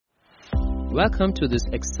Welcome to this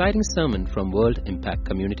exciting sermon from World Impact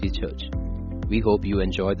Community Church. We hope you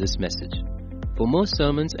enjoy this message. For more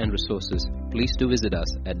sermons and resources, please do visit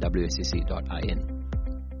us at wscc.in.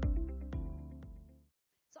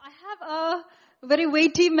 So I have a very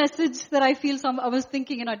weighty message that I feel I was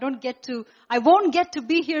thinking, I won't get to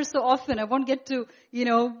be here so often. I won't get to,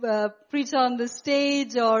 preach on the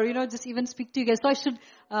stage or, just even speak to you guys. So I should,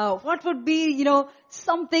 what would be,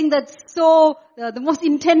 something that's so, the most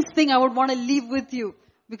intense thing I would want to leave with you,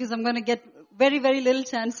 because I'm going to get very, very little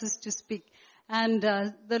chances to speak. And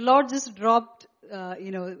the Lord just dropped,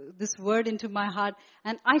 this word into my heart.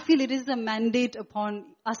 And I feel it is a mandate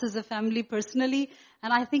upon us as a family personally.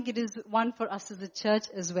 And I think it is one for us as a church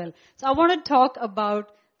as well. So I want to talk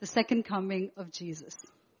about the second coming of Jesus.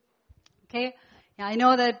 Okay? Yeah, I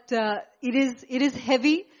know that it is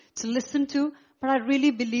heavy to listen to, but I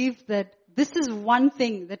really believe that this is one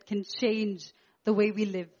thing that can change the way we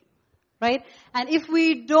live. Right? And if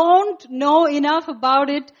we don't know enough about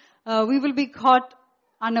it, we will be caught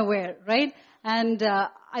unaware. Right? And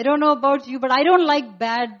I don't know about you, but I don't like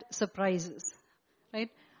bad surprises. Right?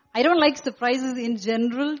 I don't like surprises in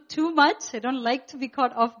general too much. I don't like to be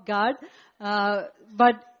caught off guard.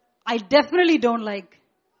 But I definitely don't like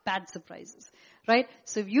bad surprises. Right?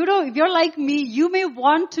 So if you're like me, you may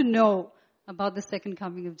want to know about the second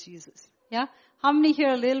coming of Jesus. Yeah? How many here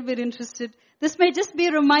are a little bit interested? This may just be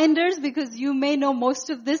reminders because you may know most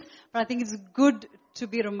of this, but I think it's good to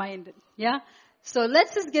be reminded. Yeah? So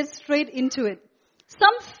let's just get straight into it.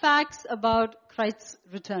 Some facts about Christ's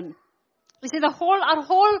return. You see, our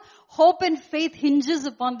whole hope and faith hinges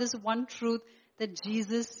upon this one truth, that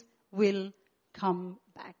Jesus will come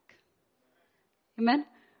back. Amen?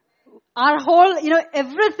 Our whole,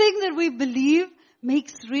 everything that we believe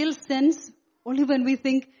makes real sense only when we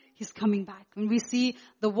think He's coming back. When we see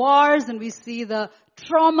the wars and we see the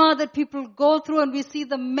trauma that people go through and we see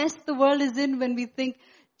the mess the world is in, when we think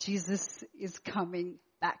Jesus is coming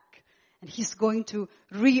back. And He's going to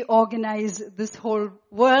reorganize this whole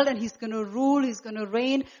world and He's going to rule, He's going to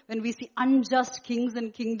reign. When we see unjust kings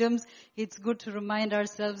and kingdoms, it's good to remind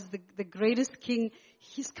ourselves the greatest king,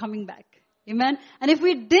 He's coming back. Amen? And if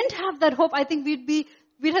we didn't have that hope, I think we'd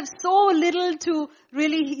have so little to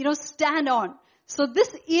really, stand on. So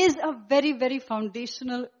this is a very, very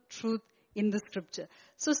foundational truth in the scripture.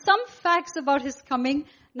 So some facts about His coming.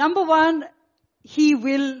 Number one, He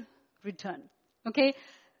will return. Okay?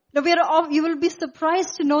 Now you will be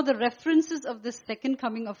surprised to know the references of the second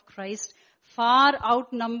coming of Christ far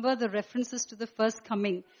outnumber the references to the first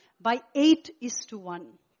coming by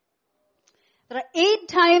 8:1. There are 8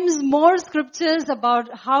 times more scriptures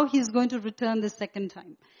about how He's going to return the second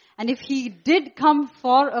time. And if He did come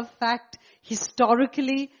for a fact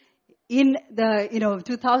historically in the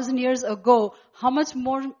 2,000 years ago, how much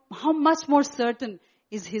more certain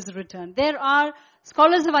is His return?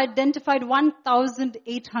 Scholars have identified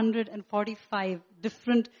 1,845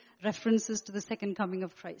 different references to the second coming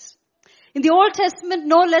of Christ. In the Old Testament,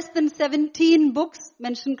 no less than 17 books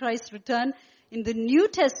mention Christ's return. In the New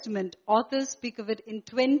Testament, authors speak of it in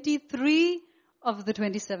 23 of the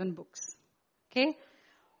 27 books. Okay?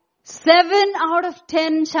 7 out of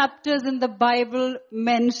 10 chapters in the Bible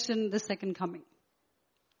mention the second coming.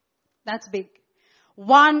 That's big.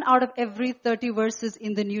 1 out of every 30 verses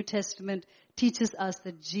in the New Testament teaches us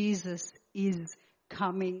that Jesus is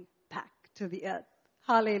coming back to the earth.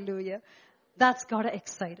 Hallelujah. That's got to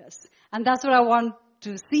excite us. And that's what I want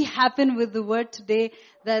to see happen with the word today,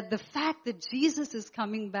 that the fact that Jesus is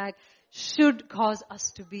coming back should cause us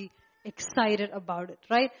to be excited about it,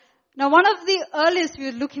 right? Now, one of the earliest, we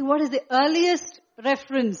are looking, what is the earliest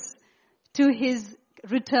reference to His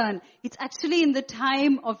return? It's actually in the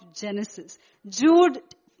time of Genesis. Jude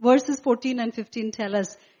verses 14 and 15 tell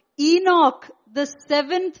us, Enoch, the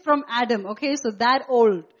 7th from Adam, okay, so that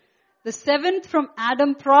old, the 7th from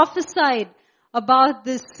Adam prophesied about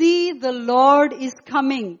see, the Lord is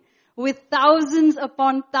coming with thousands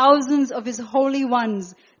upon thousands of His holy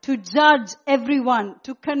ones to judge everyone,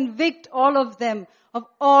 to convict all of them of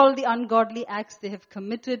all the ungodly acts they have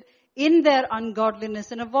committed in their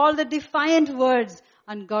ungodliness and of all the defiant words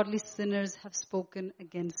ungodly sinners have spoken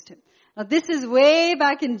against Him. Now this is way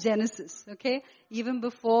back in Genesis, okay? Even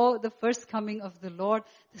before the first coming of the Lord,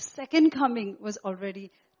 the second coming was already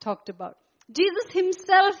talked about. Jesus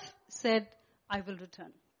Himself said, I will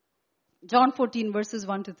return. John 14 verses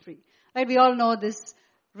 1-3. Right? We all know this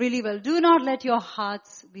really well. Do not let your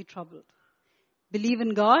hearts be troubled. Believe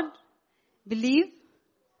in God. Believe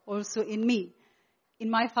also in me. In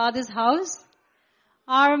my Father's house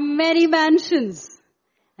are many mansions.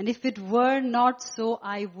 And if it were not so,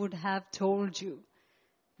 I would have told you.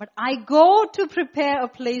 But I go to prepare a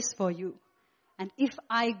place for you. And if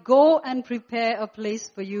I go and prepare a place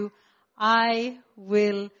for you, I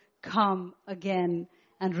will come again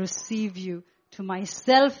and receive you to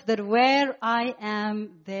myself, that where I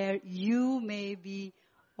am, there you may be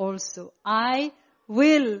also. I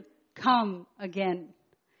will come again.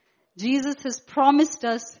 Jesus has promised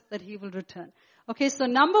us that he will return. Okay, so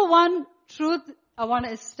number one truth I want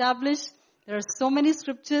to establish, there are so many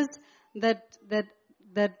scriptures that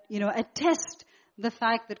attest the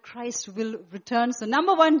fact that Christ will return. So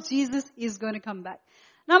number one, Jesus is going to come back.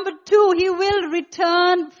 Number two, he will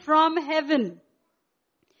return from heaven.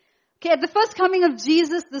 Okay, at the first coming of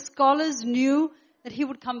Jesus, the scholars knew that he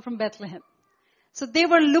would come from Bethlehem. So they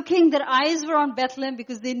were looking, their eyes were on Bethlehem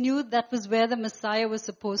because they knew that was where the Messiah was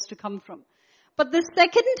supposed to come from. But the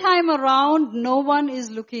second time around, no one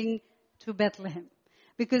is looking to Bethlehem.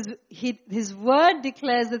 Because his word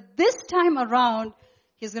declares that this time around,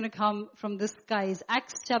 he's going to come from the skies.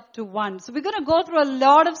 Acts chapter 1. So we're going to go through a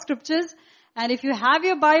lot of scriptures. And if you have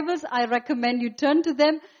your Bibles, I recommend you turn to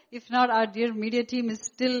them. If not, our dear media team is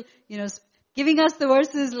still, giving us the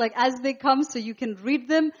verses like as they come so you can read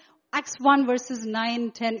them. Acts 1 verses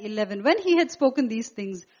 9, 10, 11. When he had spoken these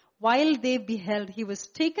things, while they beheld, he was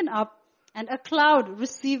taken up and a cloud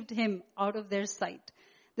received him out of their sight.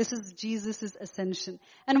 This is Jesus' ascension.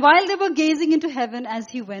 And while they were gazing into heaven as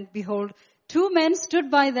he went, behold, two men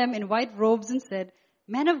stood by them in white robes and said,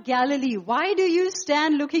 Men of Galilee, why do you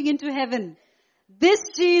stand looking into heaven? This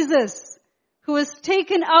Jesus, who was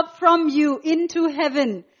taken up from you into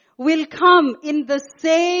heaven, will come in the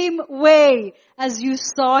same way as you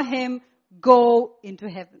saw him go into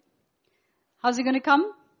heaven. How's he going to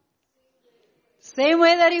come? Same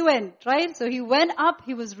way that he went, right? So he went up,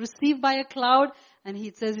 he was received by a cloud, and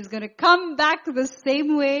he says he's going to come back the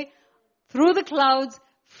same way through the clouds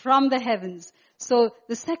from the heavens. So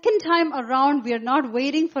the second time around, we are not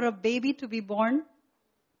waiting for a baby to be born.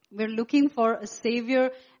 We're looking for a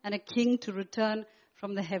savior and a king to return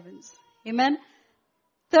from the heavens. Amen?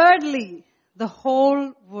 Thirdly, the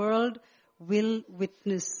whole world will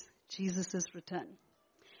witness Jesus' return.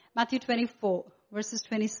 Matthew 24, verses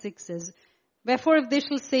 26 says, Wherefore if they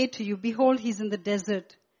shall say to you, Behold, he is in the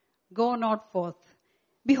desert, go not forth.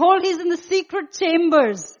 Behold, he is in the secret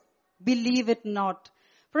chambers, believe it not.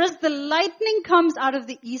 For as the lightning comes out of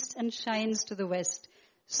the east and shines to the west,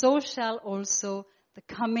 so shall also the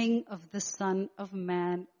coming of the Son of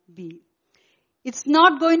Man be. It's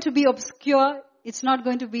not going to be obscure. It's not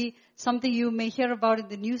going to be something you may hear about in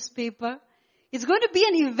the newspaper. It's going to be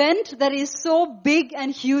an event that is so big and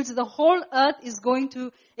huge, the whole earth is going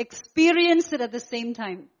to experience it at the same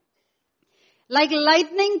time. Like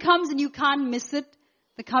lightning comes and you can't miss it,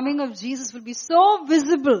 the coming of Jesus will be so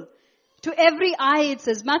visible to every eye, it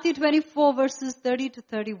says. Matthew 24 verses 30 to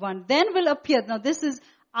 31. Then will appear. Now this is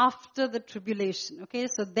after the tribulation. Okay,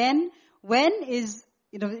 so then, when is,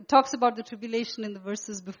 it talks about the tribulation in the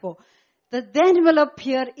verses before. That then will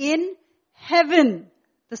appear in heaven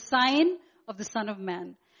the sign of the Son of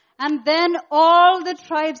Man. And then all the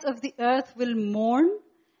tribes of the earth will mourn,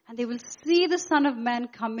 and they will see the Son of Man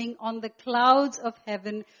coming on the clouds of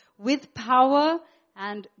heaven with power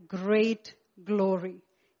and great glory.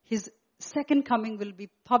 His second coming will be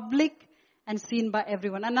public and seen by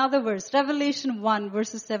everyone. Another verse, Revelation 1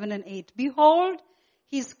 verses 7 and 8. Behold,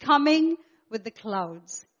 he's coming with the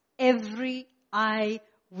clouds. Every eye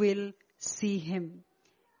will see him.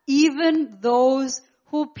 Even those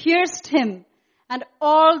who pierced him, and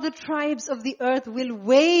all the tribes of the earth will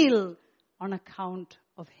wail on account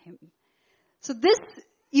of him. So this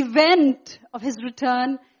event of his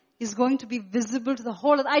return is going to be visible to the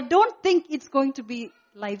whole earth. I don't think it's going to be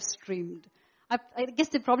live streamed. I guess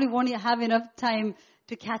they probably won't have enough time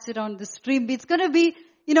to catch it on the stream. But it's going to be,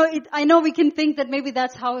 I know we can think that maybe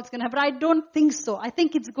that's how it's going to happen, but I don't think so. I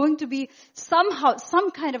think it's going to be somehow,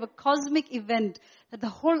 some kind of a cosmic event that the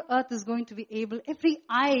whole earth is going to be able, every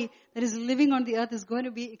eye that is living on the earth is going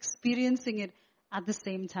to be experiencing it at the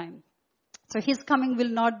same time. So his coming will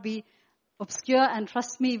not be obscure, and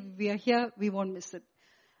trust me, if we are here, we won't miss it.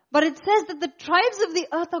 But it says that the tribes of the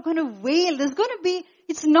earth are going to wail.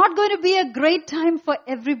 It's not going to be a great time for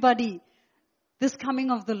everybody, this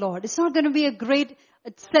coming of the Lord. It's not going to be a great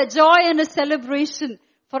joy and a celebration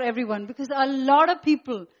for everyone, because a lot of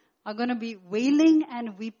people are going to be wailing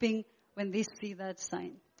and weeping when they see that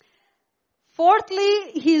sign.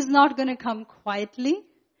 Fourthly, he is not going to come quietly.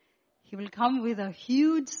 He will come with a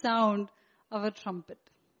huge sound of a trumpet.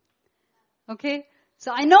 Okay?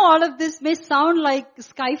 So I know all of this may sound like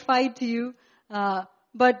sci-fi to you,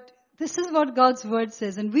 but this is what God's word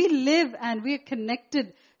says. And we live and we are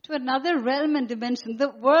connected to another realm and dimension. The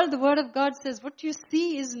Word of God says, what you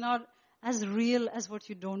see is not as real as what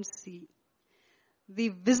you don't see. The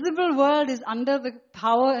visible world is under the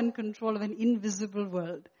power and control of an invisible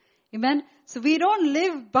world. Amen? So we don't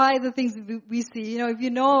live by the things we see. If you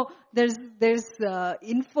know, there's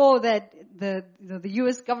info that the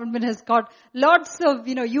US government has got lots of,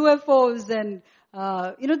 UFOs and,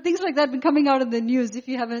 things like that been coming out in the news. If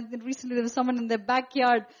you haven't, recently there was someone in their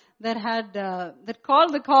backyard that had, that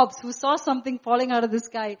called the cops who saw something falling out of the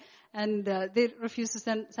sky, and, they refused to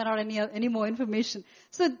send out any more information.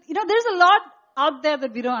 So, there's a lot out there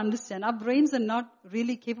that we don't understand. Our brains are not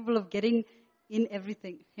really capable of getting in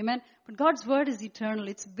everything. Amen? But God's word is eternal.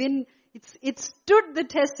 It's stood the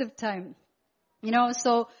test of time.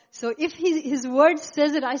 So if His word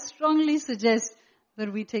says it, I strongly suggest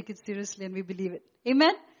that we take it seriously and we believe it.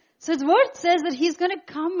 Amen? So His word says that He's going to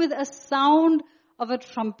come with a sound of a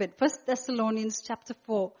trumpet. 1 Thessalonians chapter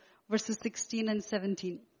 4, verses 16 and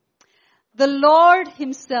 17. The Lord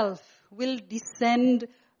Himself will descend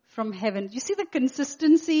from heaven. You see the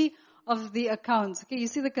consistency of the accounts. Okay, you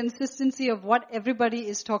see the consistency of what everybody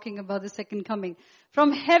is talking about the second coming.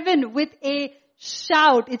 From heaven with a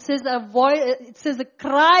shout. It says a voice, it says a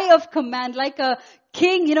cry of command, like a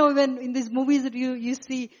king, when in these movies that you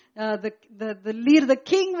see, the leader, the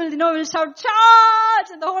king will shout, charge!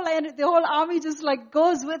 And the whole army just like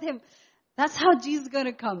goes with him. That's how Jesus is going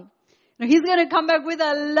to come. He's going to come back with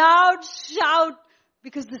a loud shout,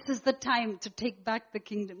 because this is the time to take back the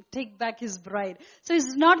kingdom, take back His bride. So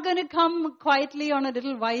He's not going to come quietly on a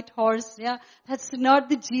little white horse. Yeah, that's not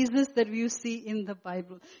the Jesus that you see in the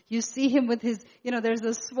Bible. You see Him with His, there's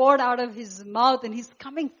a sword out of His mouth, and He's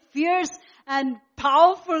coming fierce and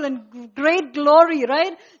powerful and great glory,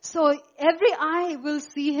 right? So every eye will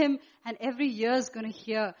see Him, and every ear is going to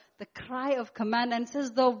hear the cry of command, and it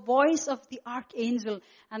says the voice of the archangel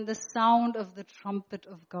and the sound of the trumpet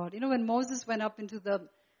of God. When Moses went up into the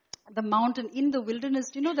mountain in the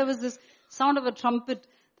wilderness, there was this sound of a trumpet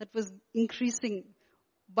that was increasing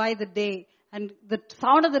by the day. And the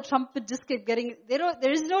sound of the trumpet just kept getting,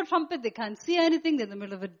 there is no trumpet, they can't see anything, they're in the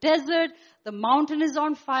middle of a desert, the mountain is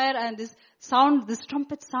on fire, and this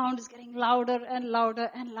trumpet sound is getting louder and louder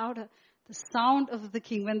and louder. The sound of the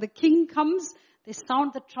king. When the king comes, they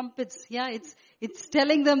sound the trumpets. Yeah, it's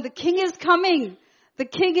telling them the king is coming. The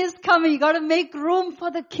king is coming. You got to make room for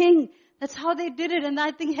the king. That's how they did it. And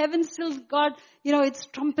I think heaven still got, it's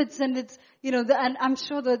trumpets, and it's, and I'm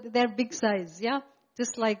sure that they're big size. Yeah,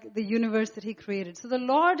 just like the universe that He created. So the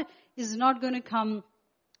Lord is not going to come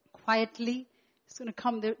quietly. He's going to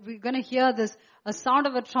come there. We're going to hear a sound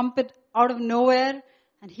of a trumpet out of nowhere,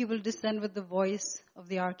 and He will descend with the voice of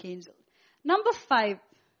the archangel. Number 5,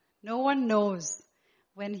 no one knows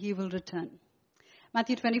when He will return.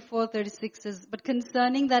 Matthew 24:36 says, but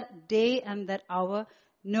concerning that day and that hour,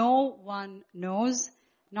 no one knows,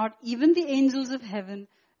 not even the angels of heaven,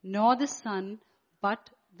 nor the Son, but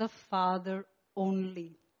the Father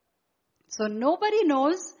only. So nobody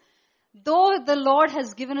knows, though the Lord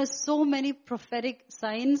has given us so many prophetic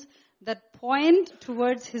signs that point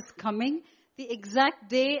towards His coming, the exact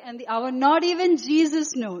day and the hour, not even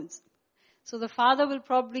Jesus knows. So the Father will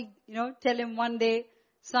probably, tell Him one day,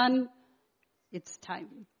 Son, it's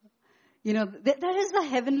time. There is a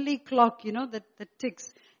heavenly clock, that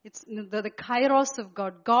ticks. It's the kairos of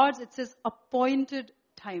God. God's, it says, appointed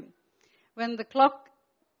time. When the clock,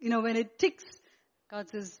 when it ticks, God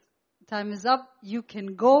says, time is up. You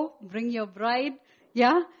can go, bring your bride.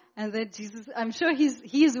 Yeah. And then Jesus, I'm sure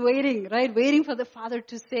he's waiting, right? Waiting for the Father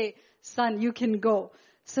to say, Son, you can go.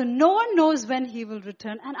 So no one knows when He will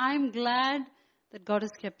return. And I'm glad that God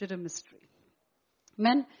has kept it a mystery.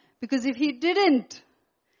 Amen? Because if He didn't,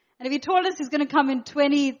 and if He told us He's going to come in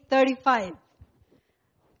 2035,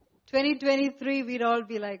 2023, we'd all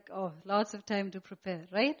be like, oh, lots of time to prepare,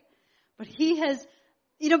 right? But He has,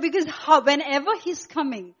 because whenever He's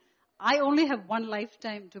coming, I only have one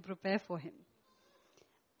lifetime to prepare for Him.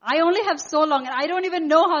 I only have so long, and I don't even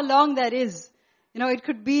know how long that is. It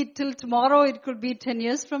could be till tomorrow, it could be 10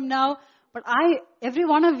 years from now, but every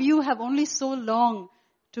one of you have only so long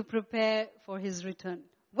to prepare for His return.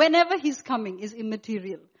 Whenever He's coming is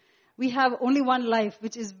immaterial. We have only one life,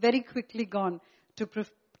 which is very quickly gone to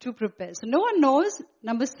prepare. So no one knows.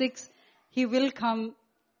 Number 6, He will come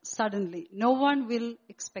suddenly. No one will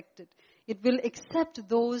expect it. It will accept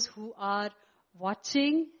those who are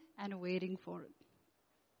watching and waiting for it.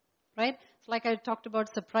 Right? It's like I talked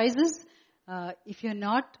about surprises. If you're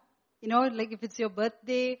not, like if it's your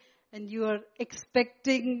birthday and you are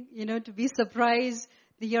expecting, to be surprised,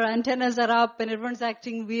 your antennas are up and everyone's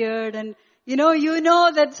acting weird and, you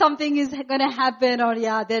know that something is going to happen, or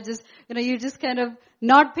they're just, you just kind of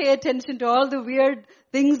not pay attention to all the weird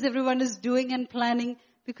things everyone is doing and planning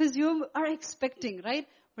because you are expecting, right?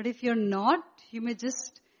 But if you're not, you may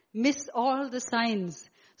just miss all the signs.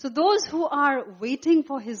 So those who are waiting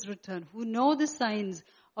for His return, who know the signs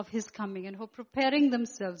of His coming and who are preparing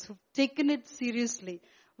themselves, who've taken it seriously,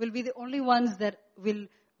 will be the only ones that will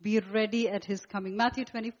be ready at His coming. Matthew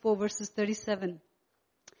 24 verses 37.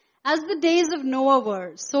 As the days of Noah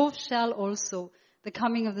were, so shall also the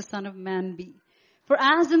coming of the Son of Man be. For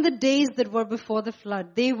as in the days that were before the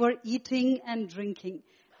flood, they were eating and drinking,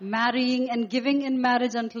 marrying and giving in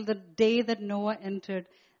marriage until the day that Noah entered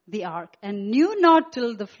the ark, and knew not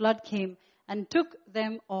till the flood came and took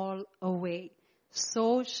them all away.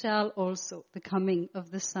 So shall also the coming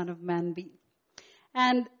of the Son of Man be.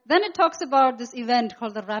 And then it talks about this event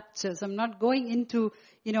called the rapture. So I'm not going into,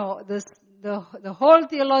 the whole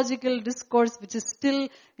theological discourse, which is still,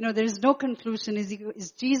 there is no conclusion.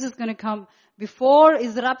 Is Jesus going to come before?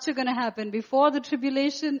 Is the rapture going to happen before the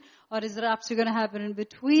tribulation? Or is the rapture going to happen in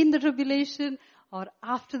between the tribulation or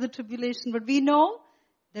after the tribulation? But we know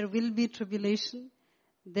there will be tribulation.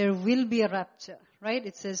 There will be a rapture, right?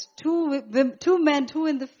 It says two men, two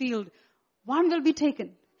in the field. One will be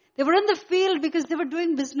taken. They were in the field because they were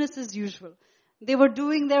doing business as usual. They were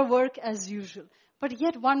doing their work as usual. But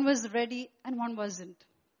yet one was ready and one wasn't.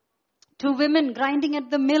 Two women grinding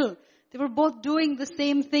at the mill. They were both doing the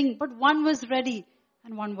same thing, but one was ready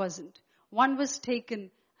and one wasn't. One was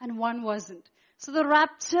taken and one wasn't. So the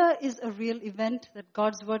rapture is a real event that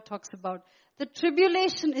God's word talks about. The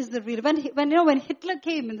tribulation is the real. When Hitler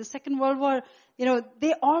came in the Second World War,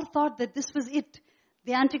 they all thought that this was it.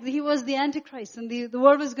 He was the Antichrist and the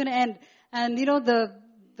world was going to end. And,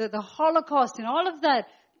 the Holocaust and all of that.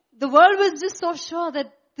 The world was just so sure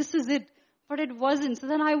that this is it. But it wasn't. So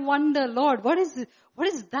then I wonder, Lord, what is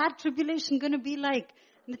that tribulation going to be like?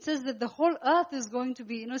 And it says that the whole earth is going to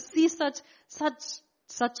be, see such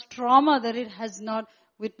trauma that it has not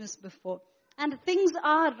witnessed before. And things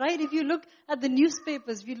are, right, if you look at the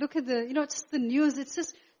newspapers, if you look at just the news, it's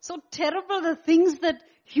just so terrible, the things that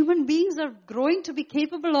human beings are growing to be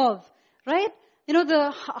capable of, right?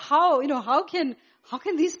 How can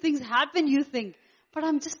these things happen, you think? But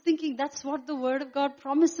I'm just thinking that's what the Word of God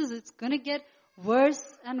promises. It's going to get worse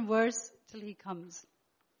and worse till He comes.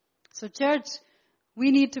 So church,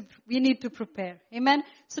 we need to prepare. Amen.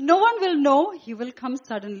 So no one will know. He will come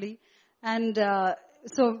suddenly. And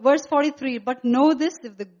so verse 43, but know this,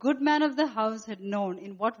 if the good man of the house had known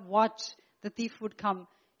in what watch the thief would come,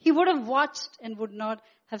 he would have watched and would not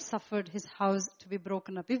have suffered his house to be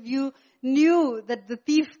broken up. If you knew that the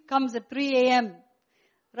thief comes at 3 a.m.,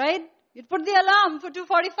 right? You'd put the alarm for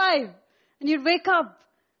 2:45 and you'd wake up.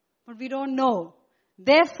 But we don't know.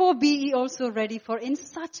 Therefore be ye also ready, for in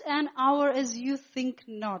such an hour as you think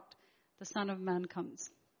not, the Son of Man comes.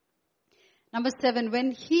 Number 7,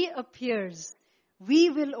 when He appears, we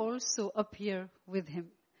will also appear with Him.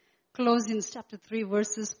 Colossians chapter 3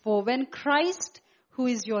 verses 4. When Christ, who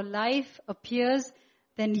is your life, appears,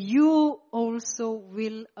 then you also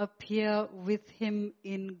will appear with Him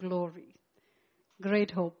in glory.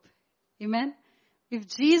 Great hope. Amen. If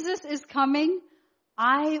Jesus is coming,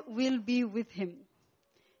 I will be with Him.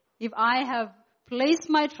 If I have placed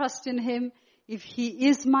my trust in Him, if He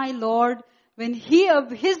is my Lord, when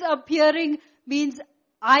His appearing means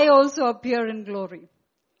I also appear in glory.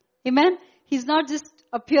 Amen. He's not just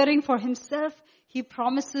appearing for Himself. He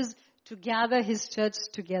promises to gather His church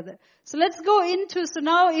together. So let's go into, so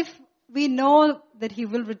now if we know that He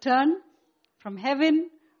will return from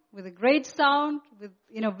heaven with a great sound, with,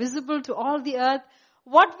 visible to all the earth,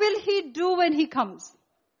 what will He do when He comes?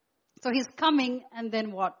 So He's coming, and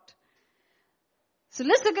then what? So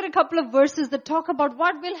let's look at a couple of verses that talk about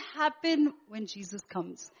what will happen when Jesus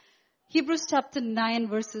comes. Hebrews chapter 9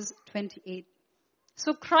 verses 28.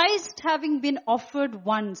 So Christ, having been offered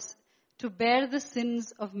once to bear the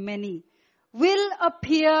sins of many, will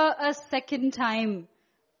appear a second time,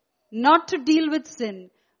 not to deal with sin,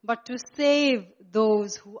 but to save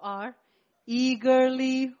those who are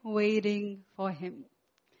eagerly waiting for Him.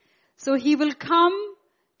 So He will come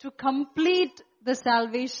to complete the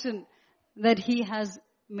salvation that He has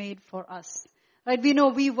made for us. Right? We know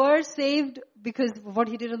we were saved because of what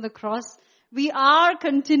He did on the cross. We are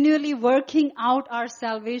continually working out our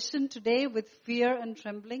salvation today with fear and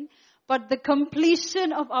trembling. But the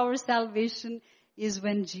completion of our salvation is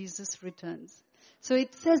when Jesus returns. So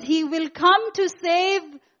it says He will come to save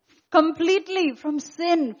completely from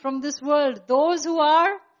sin, from this world, those who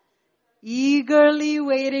are eagerly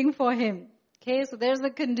waiting for Him. Okay, so there's a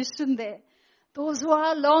condition there. Those who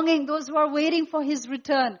are longing, those who are waiting for His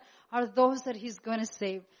return are those that He's going to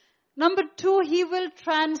save. Number 2, He will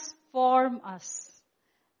transform us.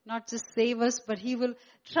 Not just save us, but He will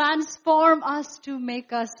transform us to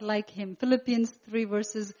make us like Him. Philippians 3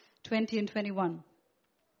 verses 20 and 21.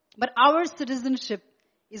 But our citizenship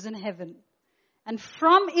is in heaven. And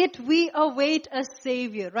from it we await a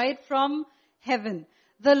Savior, right? From heaven.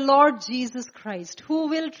 The Lord Jesus Christ, who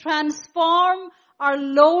will transform our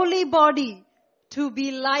lowly body to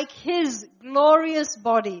be like His glorious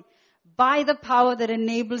body by the power that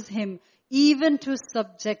enables Him even to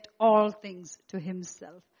subject all things to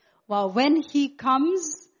Himself. Wow, when He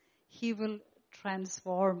comes, He will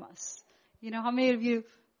transform us. You know, how many of you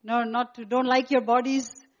don't like your bodies?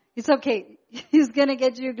 It's okay. He's going to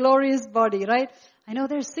get you a glorious body, right? I know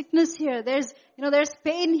there's sickness here. There's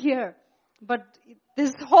pain here. But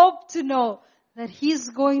there's hope to know that He's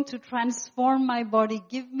going to transform my body,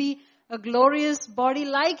 give me a glorious body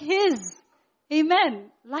like His. Amen.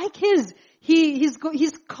 Like His. He's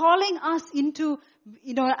calling us into,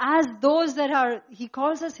 as those that are, He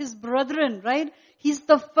calls us His brethren, right? He's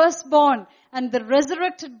the firstborn. And the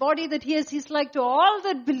resurrected body that He has, He's like, to all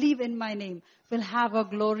that believe in my name will have a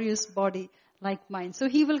glorious body like mine. So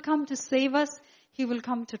He will come to save us. He will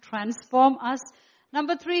come to transform us.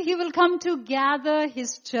 Number 3, He will come to gather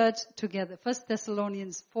His church together. 1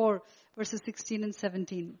 Thessalonians 4 verses 16 and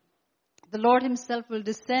 17. The Lord Himself will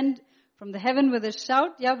descend from the heaven with a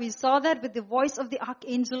shout. Yeah, we saw that, with the voice of the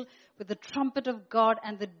archangel, with the trumpet of God,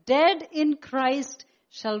 and the dead in Christ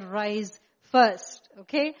shall rise first.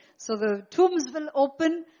 Okay? So the tombs will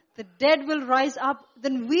open, the dead will rise up,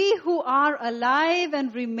 then we who are alive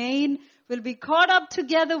and remain will be caught up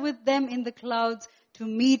together with them in the clouds to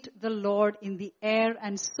meet the Lord in the air,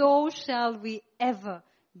 and so shall we ever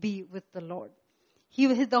be with the Lord.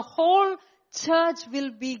 The whole church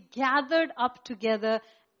will be gathered up together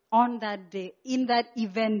on that day, in that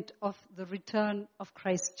event of the return of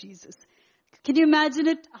Christ Jesus. Can you imagine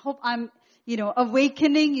it? I hope I'm,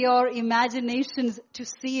 awakening your imaginations to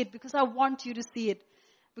see it, because I want you to see it.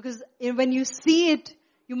 Because when you see it,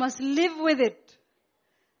 you must live with it.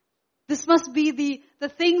 This must be the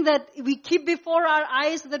thing that we keep before our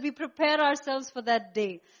eyes so that we prepare ourselves for that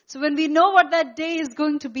day. So when we know what that day is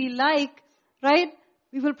going to be like, right,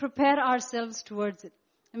 we will prepare ourselves towards it.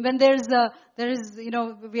 And when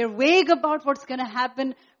we are vague about what's going to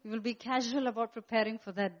happen, we will be casual about preparing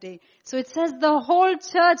for that day. So it says the whole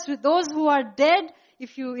church, with those who are dead,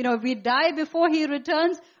 if we die before He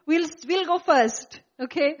returns, we'll go first.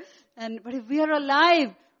 Okay? But if we are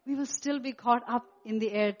alive, we will still be caught up in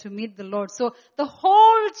the air to meet the Lord. So the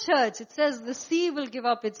whole church, it says the sea will give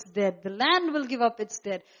up its dead. The land will give up its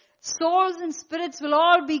dead. Souls and spirits will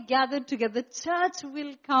all be gathered together. The church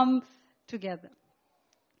will come together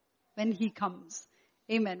when He comes.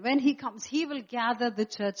 Amen. When He comes, He will gather the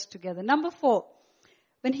church together. Number 4,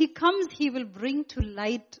 when He comes, He will bring to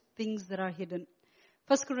light things that are hidden.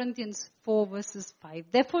 1 Corinthians 4 verses 5.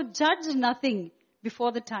 Therefore judge nothing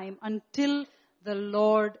before the time until the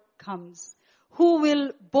Lord comes, who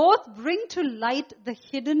will both bring to light the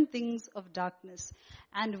hidden things of darkness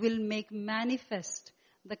and will make manifest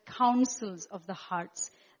the counsels of the hearts.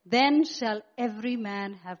 Then shall every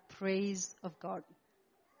man have praise of God.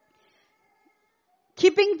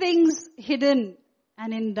 Keeping things hidden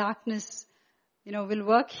and in darkness, will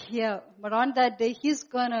work here. But on that day, He's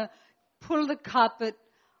going to pull the carpet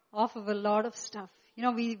off of a lot of stuff.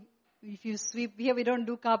 If you sweep here, we don't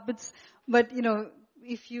do carpets, but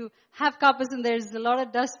if you have carpets and there's a lot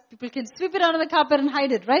of dust, people can sweep it under the carpet and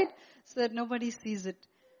hide it, right? So that nobody sees it.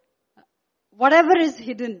 Whatever is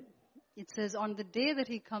hidden, it says on the day that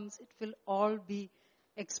He comes, it will all be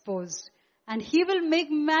exposed. And He will make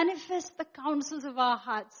manifest the counsels of our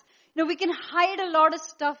hearts. We can hide a lot of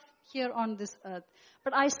stuff here on this earth,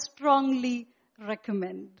 but I strongly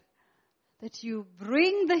recommend that you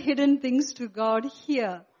bring the hidden things to God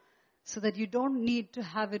here, so that you don't need to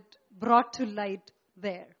have it brought to light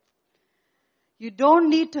there. You don't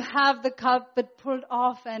need to have the carpet pulled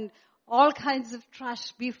off and all kinds of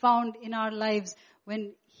trash be found in our lives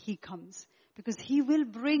when He comes. Because He will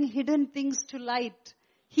bring hidden things to light.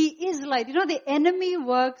 He is light. The enemy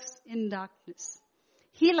works in darkness.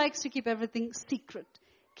 He likes to keep everything secret.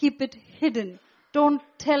 Keep it hidden. Don't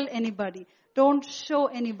tell anybody. Don't show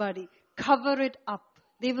anybody. Cover it up.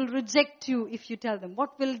 They will reject you if you tell them.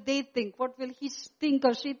 What will they think? What will he think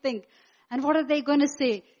or she think? And what are they going to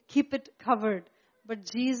say? Keep it covered. But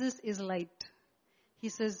Jesus is light. He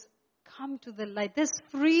says, come to the light. There's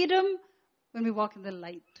freedom when we walk in the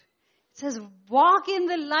light. It says, walk in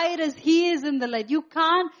the light as He is in the light. You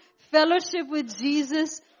can't fellowship with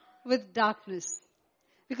Jesus with darkness.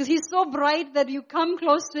 Because he's so bright that you come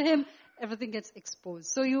close to him, everything gets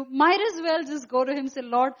exposed. So you might as well just go to him and say,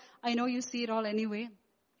 Lord, I know you see it all anyway.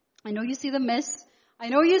 I know you see the mess. I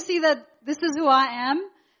know you see that this is who I am.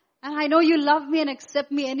 And I know you love me and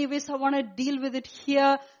accept me anyway, so I want to deal with it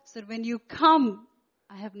here so that when you come,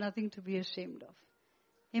 I have nothing to be ashamed of.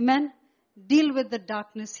 Amen? Deal with the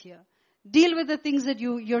darkness here. Deal with the things that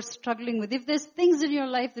you're struggling with. If there's things in your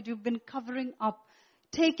life that you've been covering up,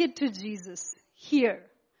 take it to Jesus here.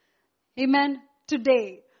 Amen?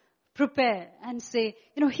 Today. Prepare and say,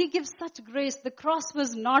 he gives such grace. The cross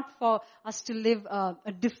was not for us to live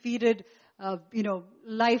a defeated,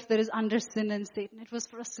 life that is under sin and Satan. It was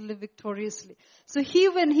for us to live victoriously. So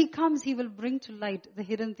when he comes, he will bring to light the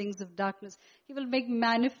hidden things of darkness. He will make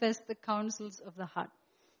manifest the counsels of the heart.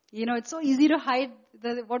 It's so easy to hide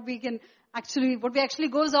what actually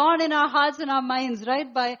goes on in our hearts and our minds,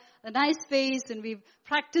 right? By a nice face, and we've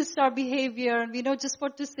practiced our behavior and we know just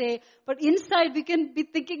what to say. But inside we can be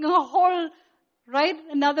thinking a whole, right?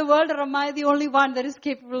 Another world, or am I the only one that is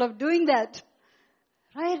capable of doing that?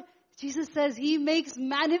 Right? Jesus says he makes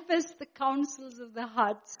manifest the counsels of the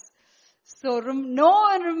hearts. So know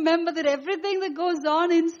and remember that everything that goes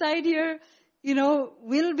on inside here,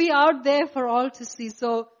 will be out there for all to see.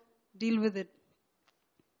 So deal with it.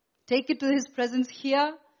 Take it to his presence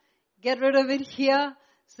here. Get rid of it here.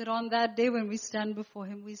 So that on that day when we stand before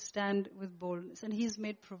him, we stand with boldness. And he's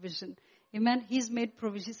made provision. Amen. He's made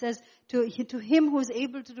provision. He says to him who is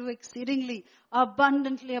able to do exceedingly,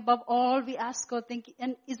 abundantly above all we ask or think,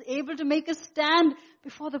 and is able to make us stand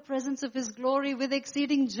before the presence of his glory with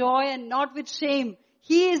exceeding joy and not with shame.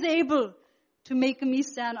 He is able to make me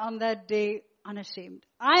stand on that day unashamed.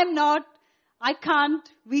 I am not. I can't.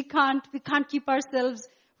 We can't keep ourselves.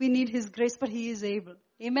 We need his grace, but he is able.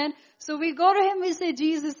 Amen. So we go to him, we say,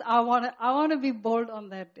 Jesus, I want to be bold on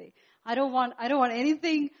that day. I don't want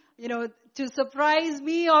anything, to surprise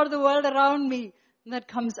me or the world around me that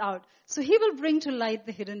comes out. So he will bring to light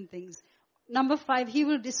the hidden things. Number 5, he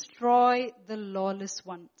will destroy the lawless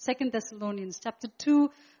one. 2 Thessalonians chapter 2,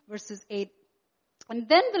 verses 8. And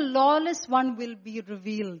then the lawless one will be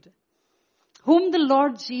revealed, whom the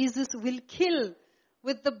Lord Jesus will kill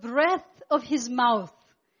with the breath of his mouth,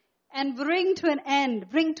 and bring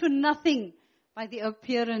to nothing by the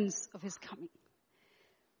appearance of his coming.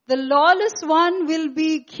 The lawless one will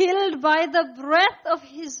be killed by the breath of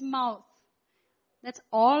his mouth. That's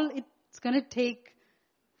all it's going to take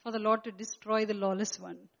for the Lord to destroy the lawless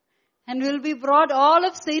one. And all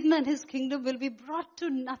of Satan and his kingdom will be brought to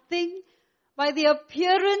nothing by the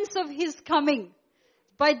appearance of his coming.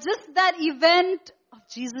 By just that event of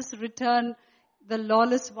Jesus' return, the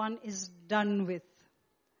lawless one is done with.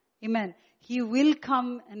 Amen. He will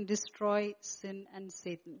come and destroy sin and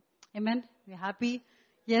Satan. Amen. We're happy.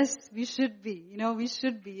 Yes, we should be. We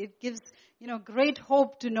should be. It gives, great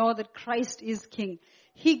hope to know that Christ is King.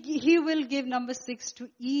 He will give, number 6, to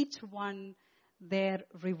each one their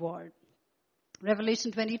reward.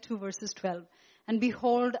 Revelation 22, verses 12. And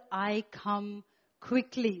behold, I come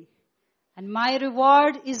quickly, and my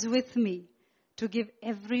reward is with me to give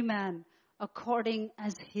every man according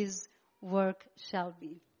as his work shall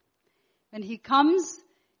be. When he comes,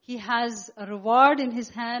 he has a reward in his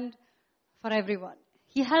hand for everyone.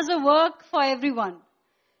 He has a work for everyone.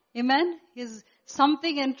 Amen? He has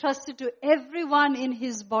something entrusted to everyone in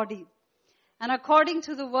his body. And according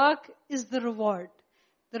to the work is the reward.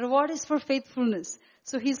 The reward is for faithfulness.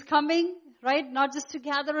 So he's coming, right, not just to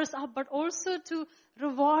gather us up, but also to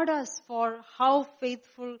reward us for how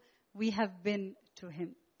faithful we have been to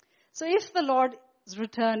him. So if the Lord's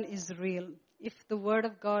return is real, if the word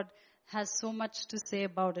of God has so much to say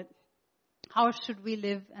about it, how should we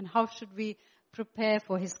live and how should we prepare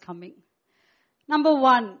for his coming? Number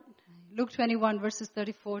 1, Luke 21, verses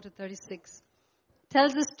 34 to 36,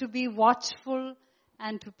 tells us to be watchful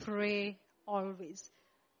and to pray always.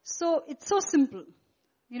 So it's so simple.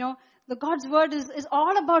 The God's word is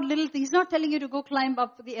all about little things. He's not telling you to go climb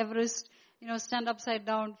up the Everest, stand upside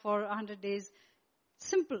down for 100 days.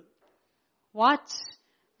 Simple. Watch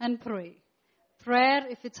and pray. Prayer,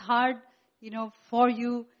 if it's hard, for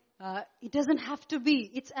you, it doesn't have to be.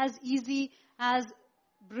 It's as easy as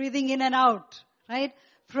breathing in and out, right?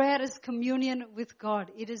 Prayer is communion with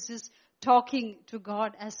God. It is just talking to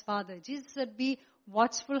God as Father. Jesus said, be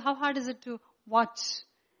watchful. How hard is it to watch?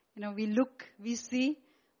 We look, we see,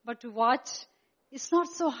 but to watch, it's not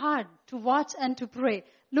so hard to watch and to pray.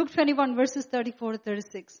 Luke 21, verses 34 to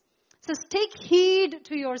 36. It says, take heed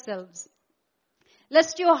to yourselves,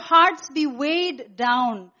 lest your hearts be weighed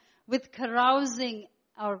down with carousing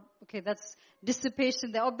or okay, that's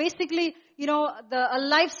dissipation there. Or basically, a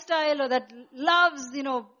lifestyle or that loves,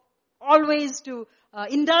 always to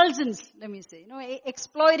indulgence, let me say,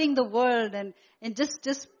 exploiting the world and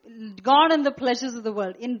just gone in the pleasures of the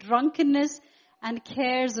world, in drunkenness and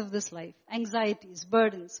cares of this life, anxieties,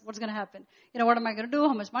 burdens. What's going to happen? What am I going to do?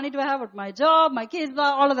 How much money do I have? What my job, my kids,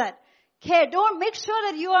 all of that. Care. Don't make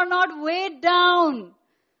sure that you are not weighed down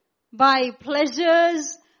by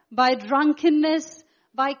pleasures, by drunkenness,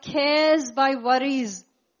 by cares, by worries.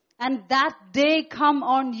 And that day come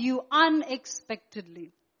on you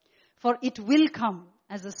unexpectedly. For it will come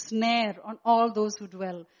as a snare on all those who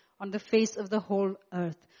dwell on the face of the whole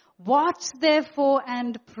earth. Watch therefore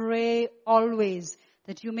and pray always,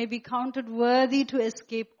 that you may be counted worthy to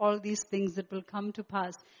escape all these things that will come to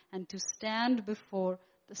pass and to stand before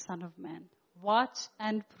the Son of Man. Watch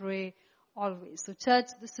and pray always. So church,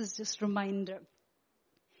 this is just a reminder.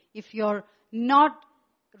 If you're not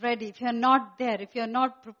ready, if you're not there, if you're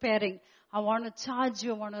not preparing, I want to charge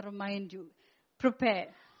you, I want to remind you. Prepare.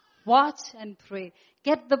 Watch and pray.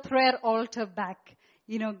 Get the prayer altar back.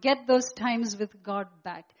 Get those times with God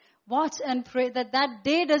back. Watch and pray that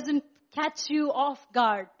day doesn't catch you off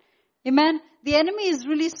guard. Amen. The enemy is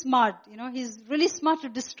really smart. He's really smart to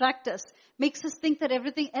distract us. Makes us think that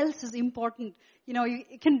everything else is important.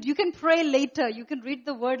 You can pray later. You can read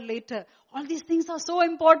the word later. All these things are so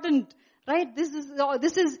important, right? This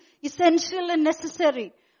is essential and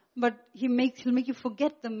necessary. But he'll make you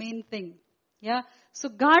forget the main thing. Yeah. So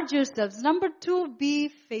guard yourselves. Number 2, be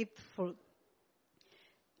faithful.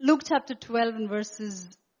 Luke chapter 12 and verses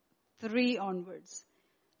 3 onwards.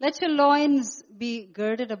 Let your loins be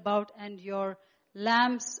girded about and your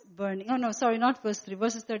lamps burning. Oh no, sorry, not verse 3,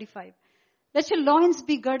 verses 35. Let your loins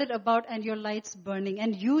be girded about and your lights burning,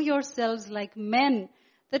 and you yourselves like men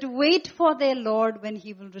that wait for their Lord when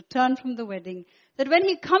he will return from the wedding, that when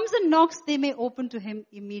he comes and knocks, they may open to him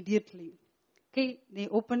immediately. Okay, they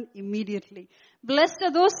open immediately. Blessed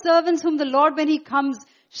are those servants whom the Lord, when he comes,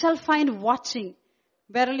 shall find watching.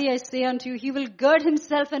 Verily I say unto you, he will gird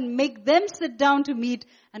himself and make them sit down to meat,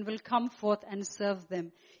 and will come forth and serve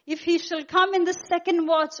them. If he shall come in the second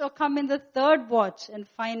watch or come in the third watch and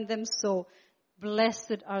find them so,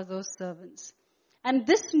 blessed are those servants. And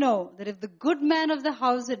this know, that if the good man of the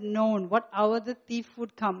house had known what hour the thief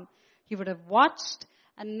would come, he would have watched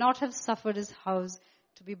and not have suffered his house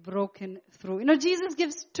to be broken through. Jesus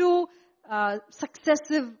gives 2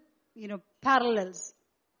 successive, parallels.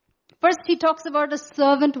 First, he talks about a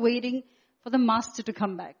servant waiting for the master to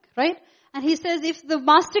come back, right? And he says if the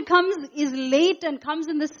master is late and comes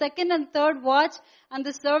in the second and third watch, and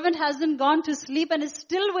the servant hasn't gone to sleep and is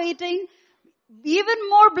still waiting, even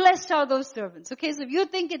more blessed are those servants. Okay, so if you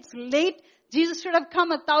think it's late, Jesus should have come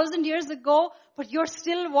 1,000 years ago, but you're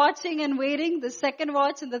still watching and waiting, the second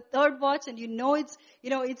watch and the third watch, and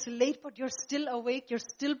it's late, but you're still awake, you're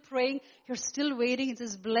still praying, you're still waiting. It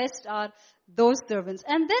says, blessed are those servants.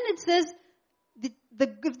 And then it says,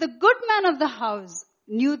 if the good man of the house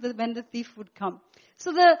knew that when the thief would come.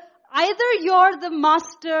 So either you're the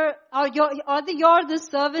master, or you're the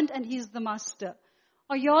servant and he's the master,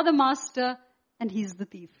 or you're the master and he's the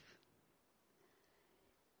thief.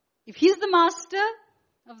 If he's the master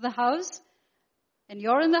of the house, and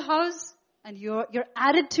you're in the house, and your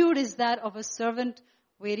attitude is that of a servant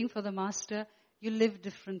waiting for the master, you live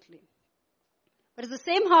differently. But it's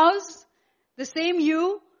the same house, the same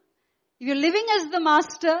you. If you're living as the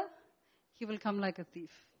master, he will come like a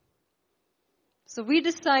thief. So we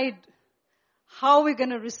decide how we're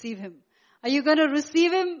going to receive him. Are you going to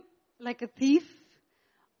receive him like a thief,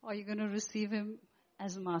 or are you going to receive him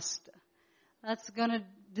as master? That's going to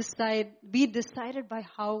be decided by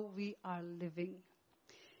how we are living.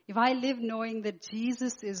 If I live knowing that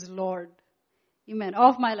Jesus is Lord, amen,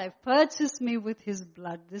 of my life, purchase me with his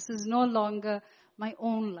blood. This is no longer my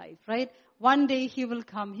own life, right? One day he will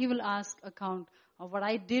come, he will ask account of what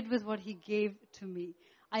I did with what he gave to me.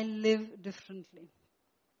 I live differently.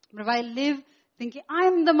 But if I live thinking,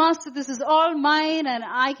 I'm the master, this is all mine, and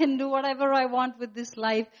I can do whatever I want with this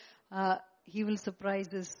life, he will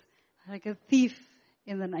surprise us like a thief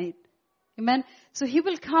in the night. Amen? So he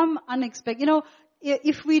will come unexpected.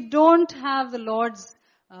 If we don't have the Lord's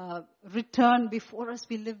return before us,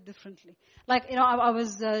 we live differently. Like, I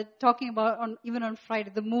was talking about even on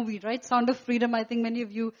Friday, the movie, right? Sound of Freedom. I think many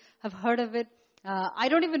of you have heard of it. I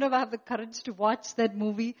don't even know if I have the courage to watch that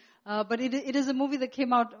movie. But it is a movie that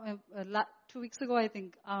came out 2 weeks ago, I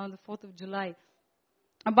think, on the 4th of July.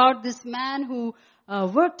 About this man who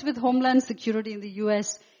worked with Homeland Security in the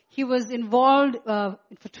U.S. He was involved,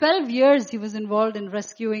 for 12 years he was involved in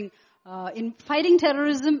rescuing in fighting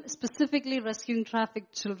terrorism, specifically rescuing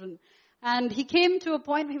trafficked children. And he came to a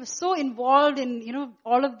point where he was so involved in,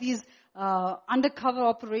 all of these undercover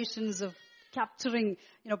operations of capturing,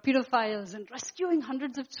 pedophiles and rescuing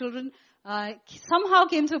hundreds of children. He somehow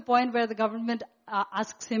came to a point where the government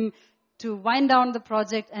asks him to wind down the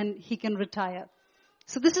project and he can retire.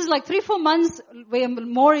 So this is like 3-4 months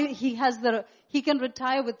more. He can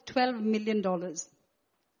retire with $12 million.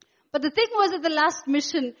 But the thing was, at the last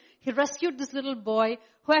mission, he rescued this little boy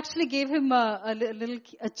who actually gave him a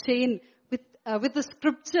chain with the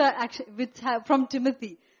scripture from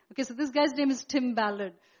Timothy. Okay, so this guy's name is Tim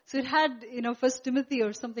Ballard. So it had, 1 Timothy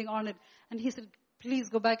or something on it. And he said, please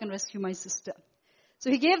go back and rescue my sister.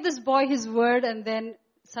 So he gave this boy his word and then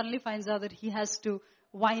suddenly finds out that he has to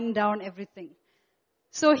wind down everything.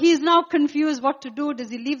 So he's now confused what to do. Does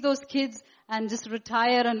he leave those kids and just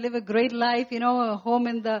retire and live a great life, a home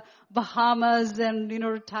in the Bahamas and,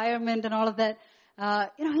 retirement and all of that?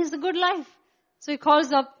 He's a good life. So he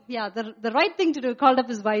calls up, the right thing to do, he called up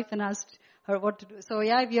his wife and asked her what to do. So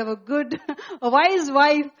if you have a wise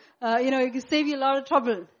wife, it can save you a lot of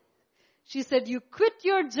trouble. She said, you quit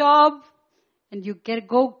your job and you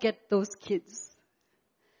go get those kids.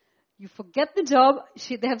 You forget the job.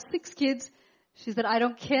 They have 6 kids. She said, I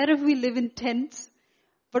don't care if we live in tents,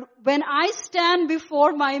 but when I stand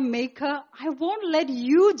before my Maker, I won't let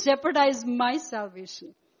you jeopardize my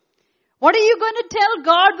salvation. What are you going to tell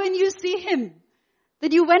God when you see Him?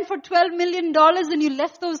 That you went for $12 million and you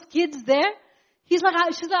left those kids there? She's like,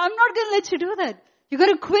 I'm not going to let you do that. You're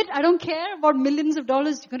going to quit. I don't care about millions of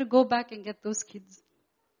dollars. You're going to go back and get those kids.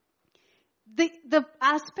 The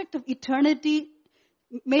aspect of eternity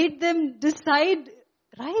made them decide,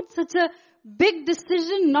 right? Such a big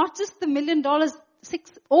decision, not just the $1 million.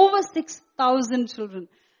 Over 6,000 children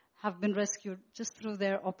have been rescued just through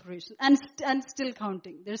their operation and still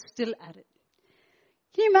counting. They're still at it.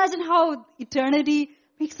 Can you imagine how eternity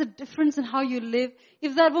makes a difference in how you live?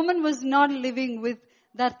 If that woman was not living with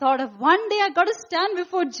that thought of one day I got to stand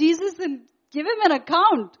before Jesus and give Him an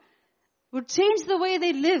account, it would change the way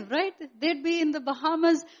they live, right? They'd be in the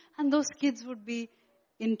Bahamas and those kids would be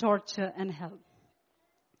in torture and hell.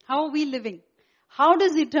 How are we living? How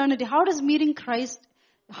does eternity, how should meeting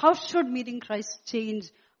Christ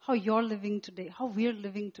change how you're living today, how we're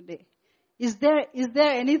living today? Is there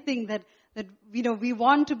anything that we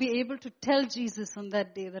want to be able to tell Jesus on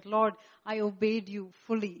that day that, Lord, I obeyed you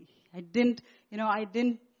fully. I didn't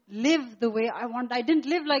live the way I want. I didn't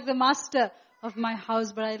live like the master of my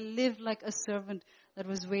house, but I lived like a servant that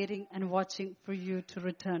was waiting and watching for you to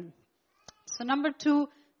return. So number 2,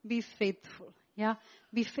 be faithful. Yeah,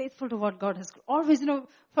 be faithful to what God has. Always,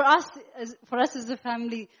 for us as a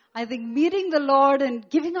family, I think meeting the Lord and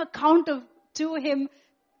giving account to Him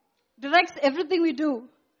directs everything we do.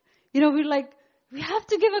 We're like, we have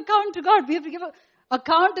to give account to God. We have to give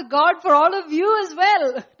account to God for all of you as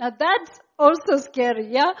well. Now that's also scary,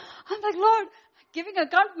 yeah? I'm like, Lord, giving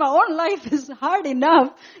account for my own life is hard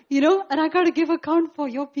enough, and I got to give account for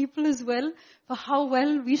your people as well, for how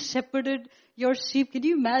well we shepherded your sheep. Can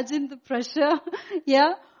you imagine the pressure?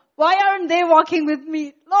 Yeah? Why aren't they walking with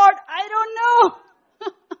me? Lord, I don't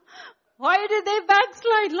know. Why did they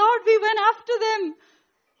backslide? Lord, we went after them.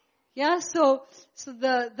 Yeah, so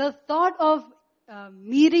the thought of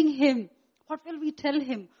meeting Him, what will we tell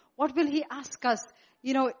Him? What will He ask us?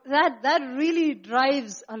 That really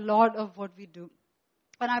drives a lot of what we do.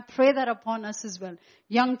 And I pray that upon us as well.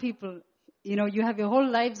 Young people, you have your whole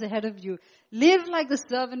lives ahead of you. Live like the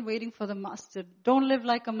servant waiting for the master. Don't live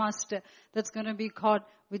like a master that's going to be caught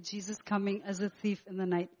with Jesus coming as a thief in the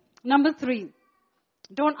night. Number 3,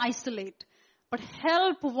 don't isolate, but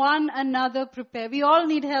help one another prepare. We all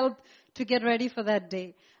need help to get ready for that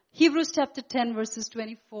day. Hebrews chapter 10 verses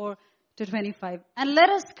 24 to 25. And let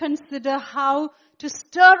us consider how to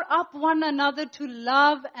stir up one another to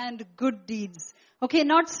love and good deeds. Okay,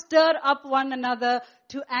 not stir up one another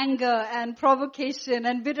to anger and provocation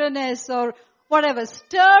and bitterness or whatever.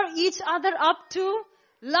 Stir each other up to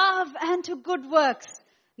love and to good works,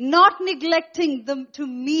 not neglecting them to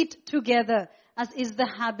meet together, as is the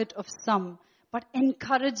habit of some, but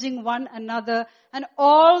encouraging one another, and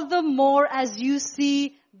all the more as you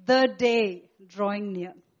see the day drawing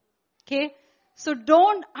near. Okay? So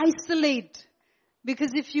don't isolate,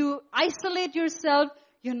 because if you isolate yourself,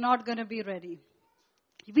 you're not going to be ready.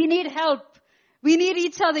 We need help. We need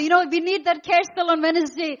each other. We need that care cell on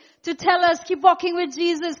Wednesday to tell us, keep walking with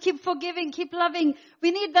Jesus, keep forgiving, keep loving.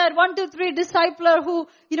 We need that 1, 2, 3 discipler who,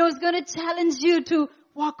 is going to challenge you to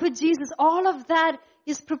walk with Jesus. All of that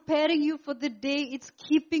is preparing you for the day. It's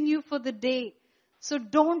keeping you for the day. So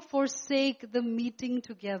don't forsake the meeting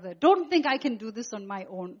together. Don't think I can do this on my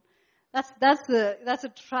own. That's a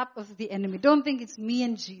trap of the enemy. Don't think it's me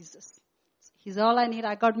and Jesus. He's all I need.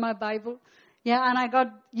 I got my Bible. Yeah, and I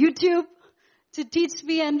got YouTube to teach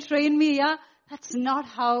me and train me. Yeah, that's not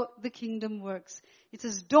how the kingdom works. It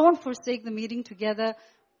says, don't forsake the meeting together,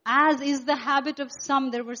 as is the habit of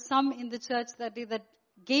some. There were some in the church that day that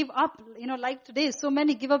gave up, like today. So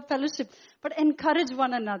many give up fellowship. But encourage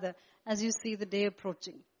one another as you see the day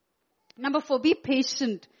approaching. Number 4, be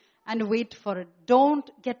patient and wait for it. Don't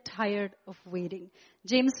get tired of waiting.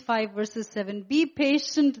 James 5 verses 7. Be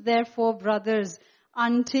patient, therefore, brothers,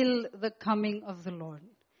 until the coming of the Lord.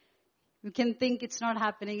 We can think it's not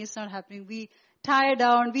happening. We tire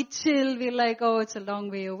down, we chill, we're like, oh, it's a long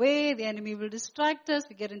way away. The enemy will distract us.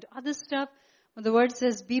 We get into other stuff. But the word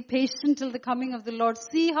says, be patient till the coming of the Lord.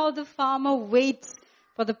 See how the farmer waits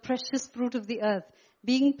for the precious fruit of the earth,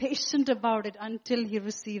 being patient about it until he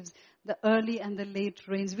receives the early and the late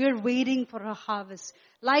rains. We are waiting for a harvest.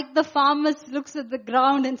 Like the farmer looks at the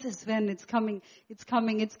ground and says, when? It's coming.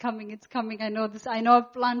 I know this. I know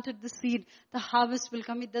I've planted the seed. The harvest will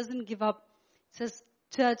come. It doesn't give up. It says,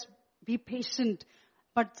 church, be patient,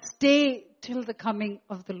 but stay till the coming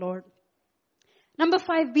of the Lord. Number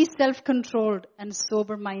 5, be self-controlled and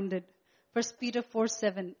sober-minded. 1 Peter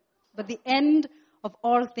 4:7. But the end of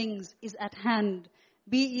all things is at hand.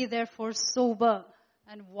 Be ye therefore sober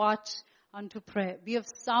and watch unto prayer. Be of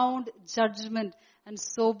sound judgment and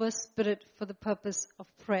sober spirit for the purpose of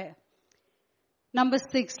prayer. Number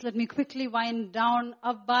 6, let me quickly wind down.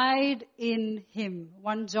 Abide in Him.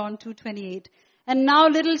 1 John 2:28. And now,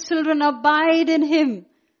 little children, abide in Him,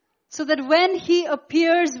 so that when He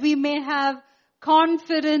appears, we may have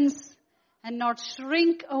confidence and not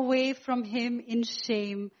shrink away from Him in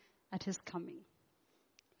shame at His coming.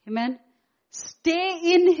 Amen. Stay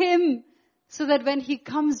in Him, so that when He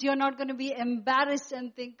comes, you're not going to be embarrassed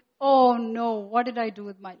and think, oh no, what did I do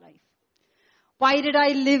with my life? Why did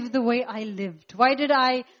I live the way I lived?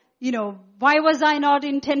 Why was I not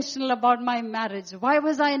intentional about my marriage? Why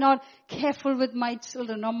was I not careful with my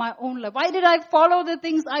children or my own life? Why did I follow the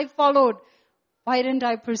things I followed? Why didn't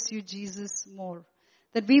I pursue Jesus more?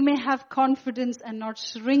 That we may have confidence and not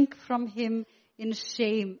shrink from Him in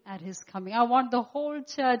shame at His coming. I want the whole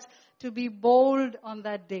church to be bold on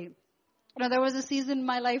that day. There was a season in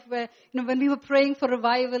my life where, when we were praying for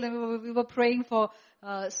revival and we were praying for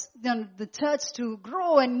the church to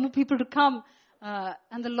grow and more people to come.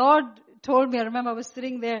 And the Lord told me, I remember I was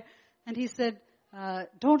sitting there and He said,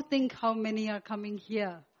 don't think how many are coming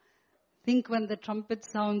here. Think when the trumpet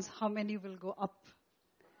sounds, how many will go up.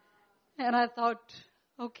 And I thought,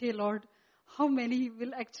 okay, Lord, how many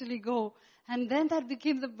will actually go? And then that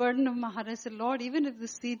became the burden of my heart. I said, Lord, even if the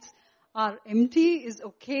seats are empty is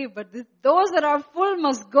okay, but those that are full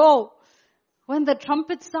must go. When the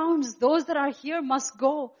trumpet sounds, those that are here must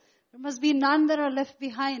go. There must be none that are left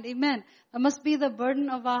behind. Amen. That must be the burden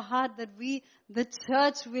of our heart, that we, the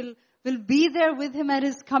church, will be there with Him at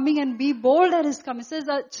His coming and be bold at His coming. It says,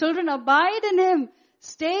 children, abide in Him.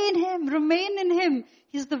 Stay in Him. Remain in Him.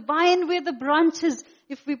 He's the vine, we're the branches.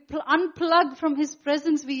 If we unplug from His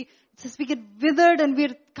presence, it says we get withered and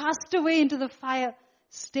we're cast away into the fire.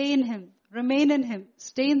 Stay in Him. Remain in Him.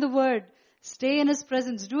 Stay in the Word. Stay in His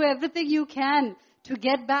presence. Do everything you can to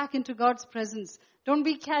get back into God's presence. Don't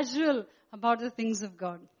be casual about the things of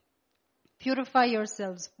God. Purify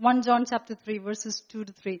yourselves. 1 John chapter 3 verses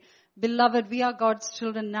 2-3. Beloved, we are God's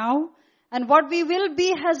children now, and what we will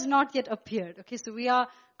be has not yet appeared. Okay, so we are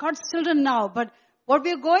God's children now, but what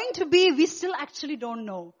we are going to be, we still actually don't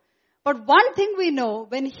know. But one thing we know,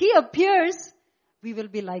 when He appears, we will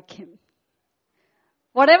be like Him.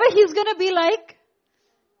 Whatever He's going to be like,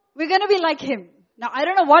 we're going to be like Him. Now, I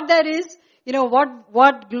don't know what that is,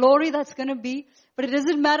 what glory that's going to be, but it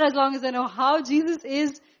doesn't matter as long as I know how Jesus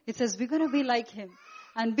is. It says we're going to be like Him.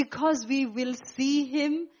 And because we will see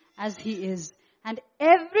Him as He is. And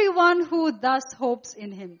everyone who thus hopes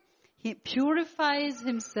in Him, he purifies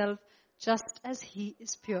himself just as He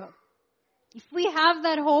is pure. If we have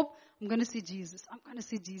that hope, I'm going to see Jesus. I'm going to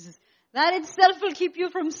see Jesus. That itself will keep you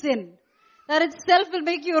from sin. That itself will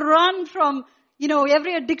make you run from,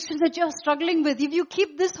 every addiction that you're struggling with. If you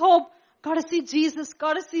keep this hope, gotta see Jesus,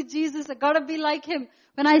 I gotta be like Him.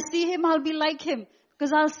 When I see Him, I'll be like Him.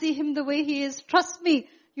 Because I'll see Him the way He is. Trust me,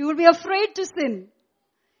 you will be afraid to sin.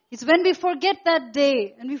 It's when we forget that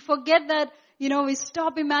day and we forget that, we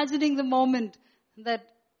stop imagining the moment that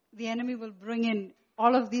the enemy will bring in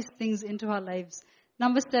all of these things into our lives.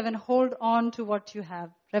 Number 7, hold on to what you have.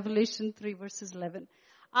 Revelation 3 verses 11.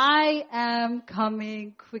 I am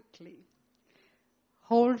coming quickly.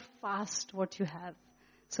 hold fast what you have,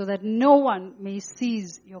 so that no one may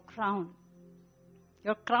seize your crown.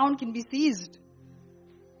 Your crown can be seized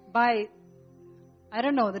by, I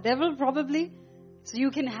don't know, the devil probably. So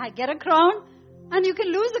you can get a crown and you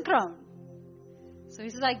can lose the crown. So he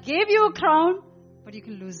says, I gave you a crown, but you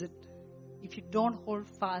can lose it if you don't hold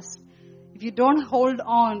fast. If you don't hold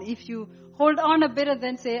on, if you hold on a bit and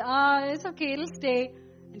then say, it's okay, it'll stay.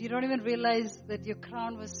 And you don't even realize that your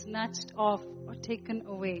crown was snatched off or taken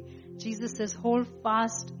away. Jesus says, hold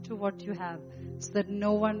fast to what you have so that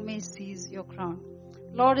no one may seize your crown.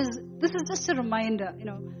 Lord, this is just a reminder,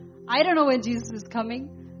 I don't know when Jesus is coming.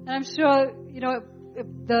 And I'm sure,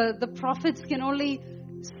 the prophets can only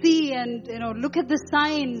see and, look at the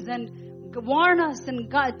signs and warn us and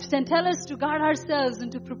tell us to guard ourselves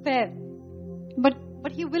and to prepare. But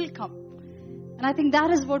He will come. And I think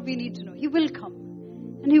that is what we need to know. He will come.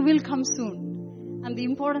 And He will come soon. And the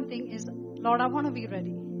important thing is, Lord, I want to be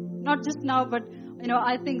ready. Not just now, but,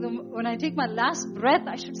 I think when I take my last breath,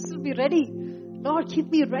 I should still be ready. Lord, keep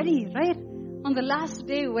me ready, right? On the last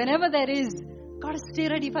day, whenever that is, got to stay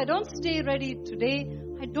ready. If I don't stay ready today,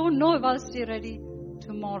 I don't know if I'll stay ready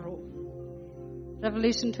tomorrow.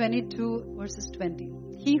 Revelation 22 verses 20.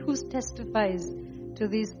 He who testifies to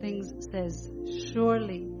these things says,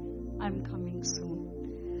 surely I'm coming soon.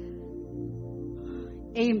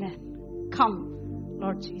 Amen. Come,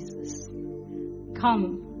 Lord Jesus.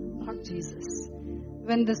 Come, Lord Jesus.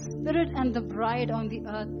 When the Spirit and the bride on the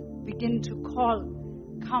earth begin to call,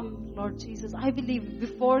 come, Lord Jesus, I believe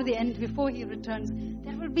before He returns,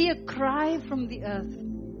 there will be a cry from the earth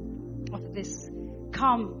of this.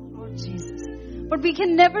 Come, Lord Jesus. But we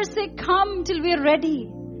can never say come till we are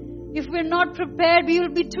ready. If we're not prepared, we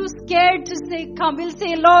will be too scared to say come. We'll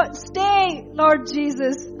say, Lord, stay, Lord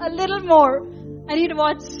Jesus, a little more. I need to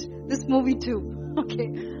watch this movie too. Okay.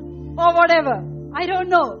 Or whatever. I don't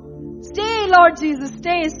know. Stay, Lord Jesus.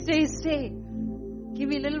 Stay. Give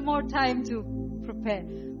me a little more time to prepare.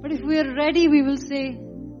 But if we are ready, we will say,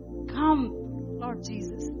 come, Lord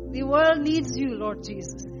Jesus. The world needs you, Lord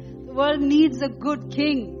Jesus. The world needs a good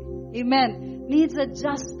king. Amen. Needs a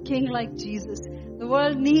just king like Jesus. The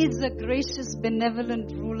world needs a gracious,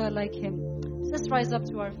 benevolent ruler like Him. Let's rise up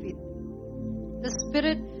to our feet. The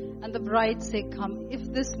Spirit and the bride say, come.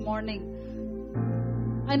 If this morning,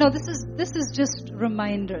 I know this is just a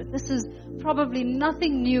reminder. This is probably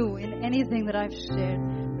nothing new in anything that I've shared.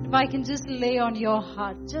 But if I can just lay on your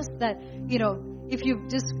heart, just that, if you've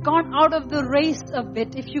just gone out of the race a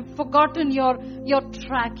bit, if you've forgotten your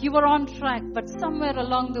track, you were on track, but somewhere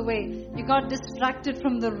along the way, you got distracted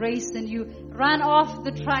from the race and you ran off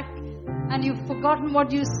the track and you've forgotten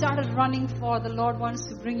what you started running for. The Lord wants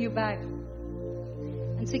to bring you back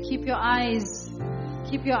and say, keep your eyes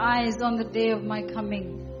on the day of my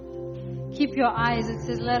coming. Keep your eyes. It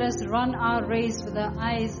says, let us run our race with our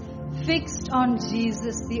eyes fixed on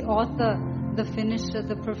Jesus, the author, the finisher,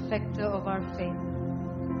 the perfecter of our faith.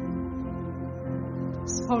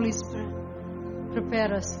 Holy Spirit,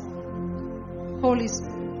 prepare us. Holy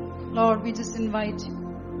Spirit, Lord, we just invite you.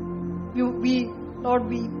 Lord,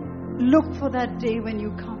 we look for that day when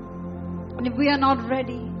you come. And if we are not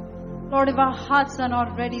ready, Lord, if our hearts are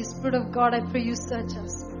not ready, Spirit of God, I pray you search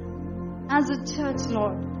us. As a church,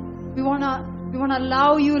 Lord, we want to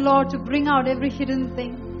allow you, Lord, to bring out every hidden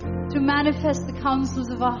thing, to manifest the counsels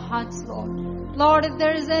of our hearts, Lord. Lord, if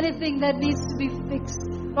there is anything that needs to be fixed,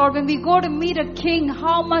 Lord, when we go to meet a king,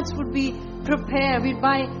 how much would we prepare? We'd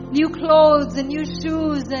buy new clothes and new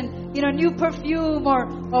shoes and, new perfume or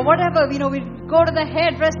whatever. We'd go to the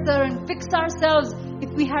hairdresser and fix ourselves if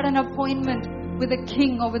we had an appointment with a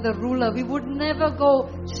king or with a ruler. We would never go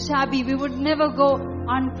shabby. We would never go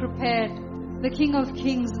unprepared. The King of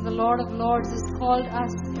Kings and the Lord of Lords has called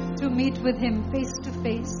us to meet with Him face to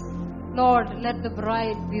face. Lord, let the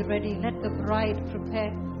bride be ready. Let the bride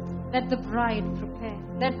prepare. Let the bride prepare.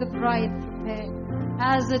 Let the bride prepare.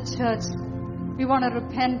 As a church, we want to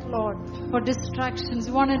repent, Lord, for distractions.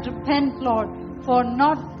 We want to repent, Lord, for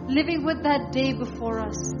not living with that day before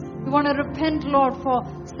us. We want to repent, Lord, for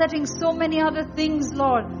setting so many other things,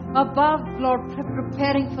 Lord, above, Lord,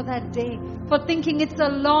 preparing for that day. For thinking it's a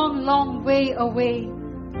long, long way away.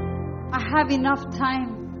 I have enough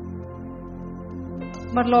time.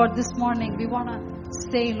 But Lord, this morning we want to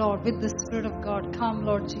say, Lord, with the Spirit of God, come,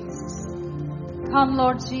 Lord Jesus. Come,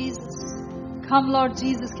 Lord Jesus. Come, Lord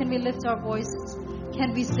Jesus. Can we lift our voices?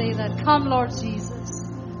 Can we say that? Come, Lord Jesus.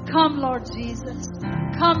 Come, Lord Jesus.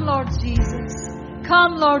 Come, Lord Jesus.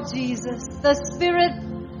 Come, Lord Jesus. The Spirit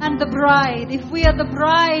and the bride. If we are the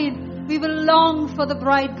bride, we will long for the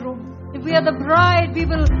bridegroom. If we are the bride, we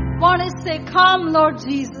will want to say, come, Lord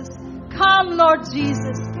Jesus. Come, Lord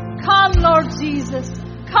Jesus. Come, Lord Jesus.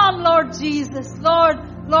 Come, Lord Jesus.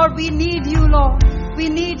 Lord, we need you, Lord. We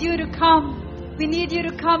need you to come. We need you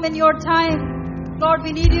to come in your time. Lord,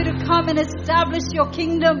 we need you to come and establish your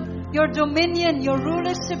kingdom, your dominion, your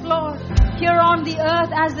rulership, Lord, here on the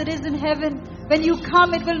earth as it is in heaven. When you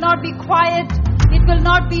come, it will not be quiet. It will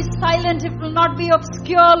not be silent. It will not be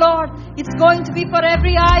obscure, Lord. It's going to be for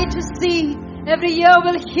every eye to see. Every ear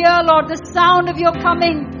will hear, Lord, the sound of your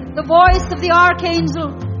coming, the voice of the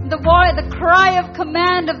archangel, the cry of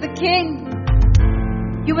command of the King.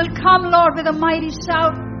 You will come, Lord, with a mighty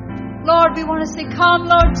shout. Lord, we want to say, come,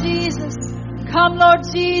 Lord Jesus. Come, Lord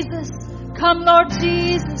Jesus. Come, Lord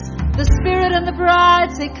Jesus. The Spirit and the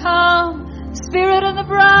bride say, come. Spirit and the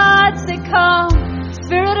bride say, come.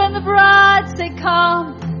 Spirit and the bride say,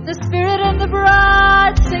 come. The Spirit and the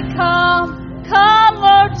bride say, come. Come,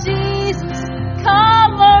 Lord Jesus.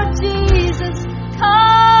 Come, Lord Jesus.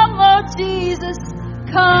 Come, Lord Jesus.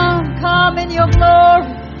 Come in your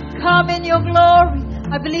glory. Come in your glory.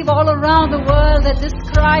 I believe all around the world that this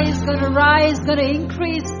cry is going to rise, going to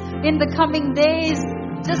increase in the coming days.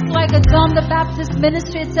 Just like a John the Baptist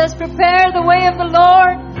ministry, it says, prepare the way of the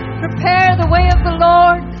Lord. Prepare the way of the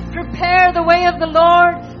Lord. Prepare the way of the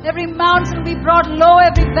Lord. Every mountain will be brought low.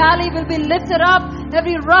 Every valley will be lifted up.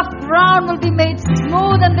 Every rough ground will be made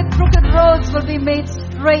smooth, and the crooked roads will be made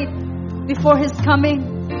straight before His coming.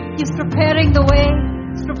 He's preparing the way.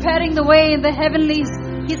 He's preparing the way in the heavenlies.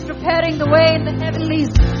 He's preparing the way in the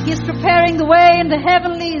heavenlies. He's preparing the way in the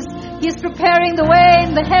heavenlies. He's preparing the way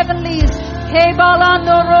in the heavenlies.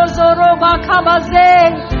 Kebalando rozoro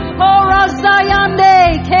bakabaze.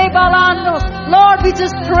 Morazayande. Kebalando. Lord, we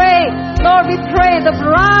just pray. Lord, we pray. The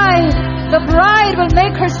bride will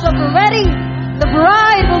make herself ready. The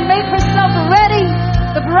bride will make herself ready.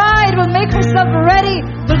 The bride will make herself ready.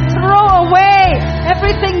 Will throw away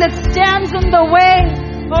everything that stands in the way.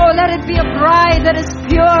 Oh, let it be a bride that is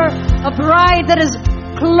pure, a bride that is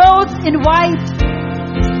clothed in white.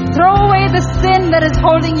 Throw away the sin that is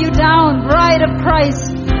holding you down, bride of Christ.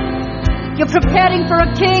 You're preparing for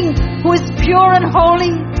a king who is pure and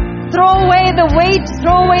holy. Throw away the weight,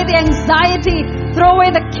 throw away the anxiety, throw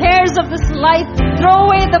away the cares of this life, throw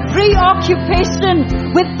away the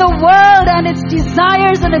preoccupation with the world and its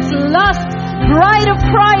desires and its lusts. Bride of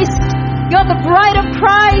Christ, you're the bride of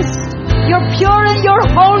Christ. You're pure and you're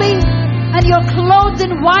holy and you're clothed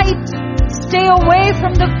in white. Stay away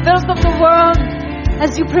from the filth of the world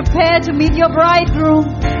as you prepare to meet your bridegroom.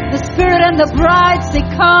 The Spirit and the bride say,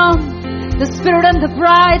 come. The Spirit and the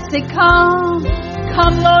bride say, come.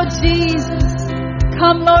 Come, Lord Jesus.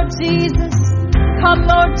 Come, Lord Jesus. Come,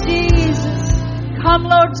 Lord Jesus. Come,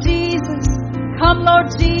 Lord Jesus. Come, Lord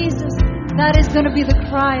Jesus. That is going to be the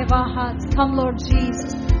cry of our hearts. Come, Lord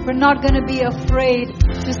Jesus. We're not going to be afraid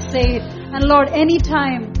to say it. And Lord,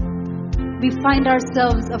 anytime we find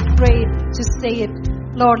ourselves afraid to say it,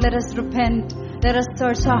 Lord, let us repent. Let us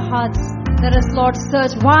search our hearts. Let us, Lord,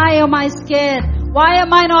 search. Why am I scared? Why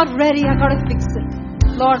am I not ready? I got to fix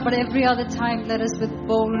it. Lord, but every other time, let us with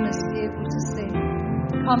boldness be able to say,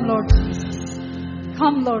 come, Lord Jesus.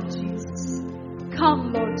 Come, Lord Jesus.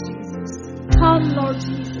 Come, Lord Jesus. Come, Lord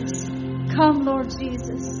Jesus. Come, Lord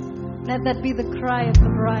Jesus. Let that be the cry of the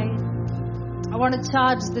bride. I want to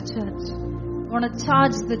charge the church. I want to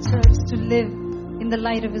charge the church to live in the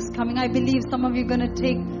light of His coming. I believe some of you are going to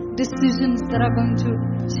take decisions that are going to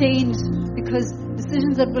change, because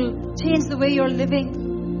decisions that will change the way you're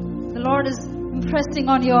living. The Lord is impressing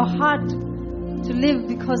on your heart to live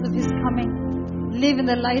because of His coming. Live in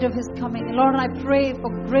the light of His coming. And Lord, I pray for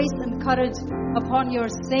grace and courage upon your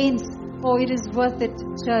saints. Oh, it is worth it,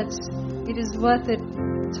 church. It is worth it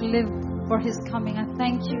to live for His coming. I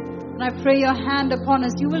thank you. And I pray your hand upon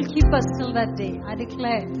us. You will keep us till that day. I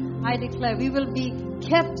declare, we will be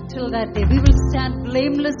kept till that day. We will stand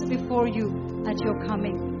blameless before you at your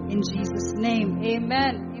coming. In Jesus' name,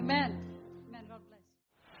 amen. Amen. Amen. God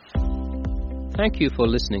bless. Thank you for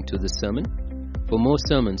listening to this sermon. For more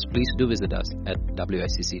sermons, please do visit us at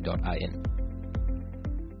wicc.in.